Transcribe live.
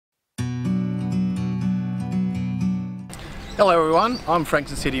Hello everyone, I'm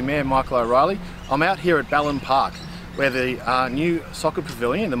Frankston City Mayor Michael O'Reilly. I'm out here at Ballam Park where the new soccer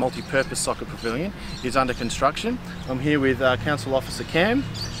pavilion, the multi-purpose soccer pavilion, is under construction. I'm here with Council Officer Cam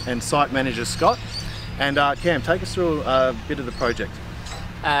and Site Manager Scott. And Cam, take us through a bit of the project.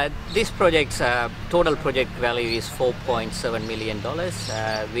 This project's total project value is $4.7 million,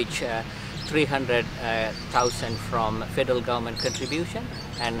 which 300,000 from federal government contribution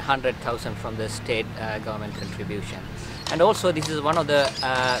and 100,000 from the state government contribution. And also this is one of the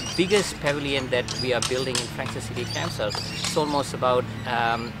biggest pavilion that we are building in Frankston City Council. It's almost about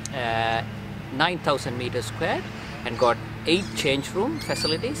 9,000 meters squared and got 8 change room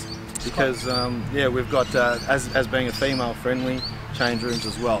facilities. Because yeah, we've got, as being a female friendly, change rooms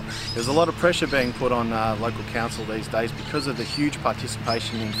as well. There's a lot of pressure being put on local council these days because of the huge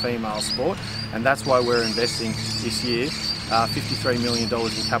participation in female sport, and that's why we're investing this year $53 million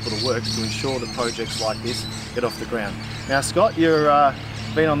in capital works to ensure that projects like this get off the ground. Now Scott, you've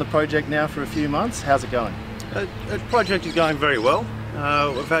been on the project now for a few months. How's it going? The project is going very well.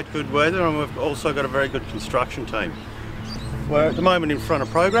 We've had good weather and we've also got a very good construction team. We're at the moment in front of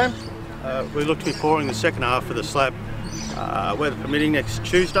program. We look to be pouring the second half of the slab, weather permitting, next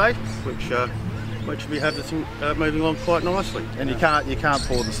Tuesday, which we have the thing moving along quite nicely. And you can't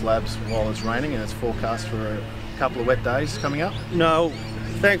pour the slabs while it's raining, and it's forecast for a couple of wet days coming up? No,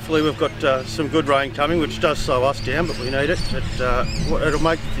 thankfully we've got some good rain coming, which does slow us down, but we need it. It'll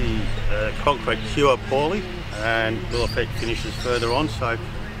make the concrete cure poorly and will affect finishes further on, so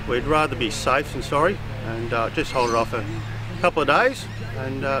we'd rather be safe than sorry and just hold it off a couple of days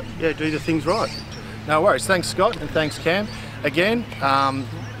and yeah, do the things right. No worries. Thanks Scott, and thanks Cam. Again,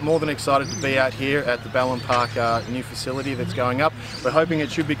 more than excited to be out here at the Ballam Park new facility that's going up. We're hoping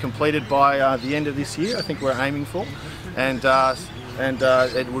it should be completed by the end of this year. I think we're aiming for, and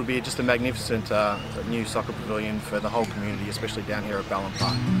it will be just a magnificent new soccer pavilion for the whole community, especially down here at Ballam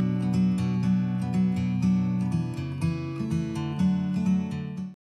Park.